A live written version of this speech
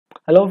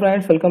Hello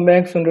friends, welcome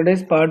back. So in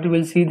today's part, we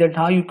will see that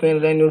how you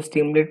can run your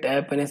Streamlit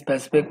app in a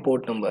specific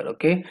port number.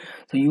 Okay,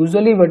 so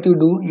usually what you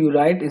do, you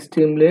write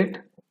Streamlit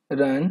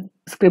run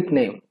script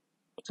name.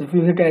 So if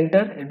you hit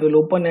enter, it will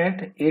open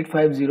at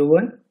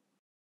 8501.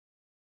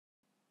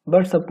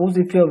 But suppose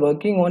if you are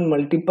working on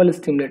multiple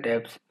Streamlit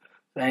apps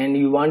and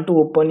you want to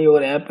open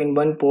your app in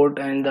one port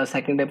and the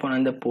second app on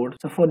another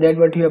port. So for that,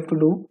 what you have to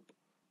do,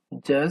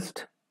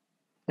 just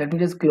let me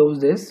just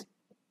close this.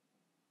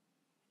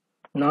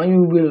 Now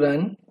you will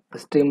run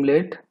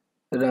Streamlit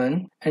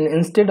run, and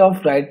instead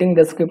of writing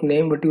the script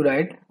name, what you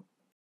write,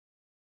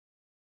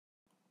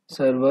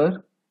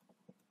 server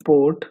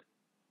port,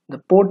 the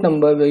port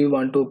number where you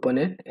want to open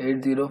it,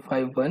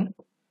 8051,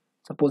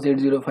 suppose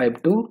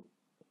 8052,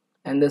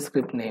 and the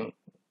script name.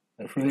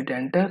 If you hit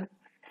enter,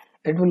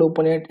 it will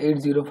open at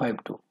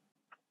 8052.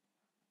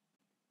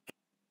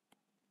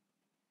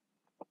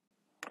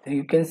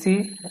 You can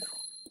see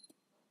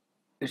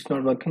it's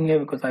not working here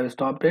because I've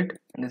stopped it.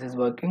 This is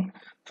working.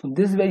 So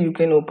this way you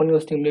can open your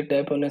Streamlit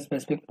app on a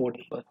specific port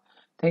number.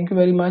 Thank you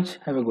very much.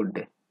 Have a good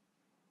day.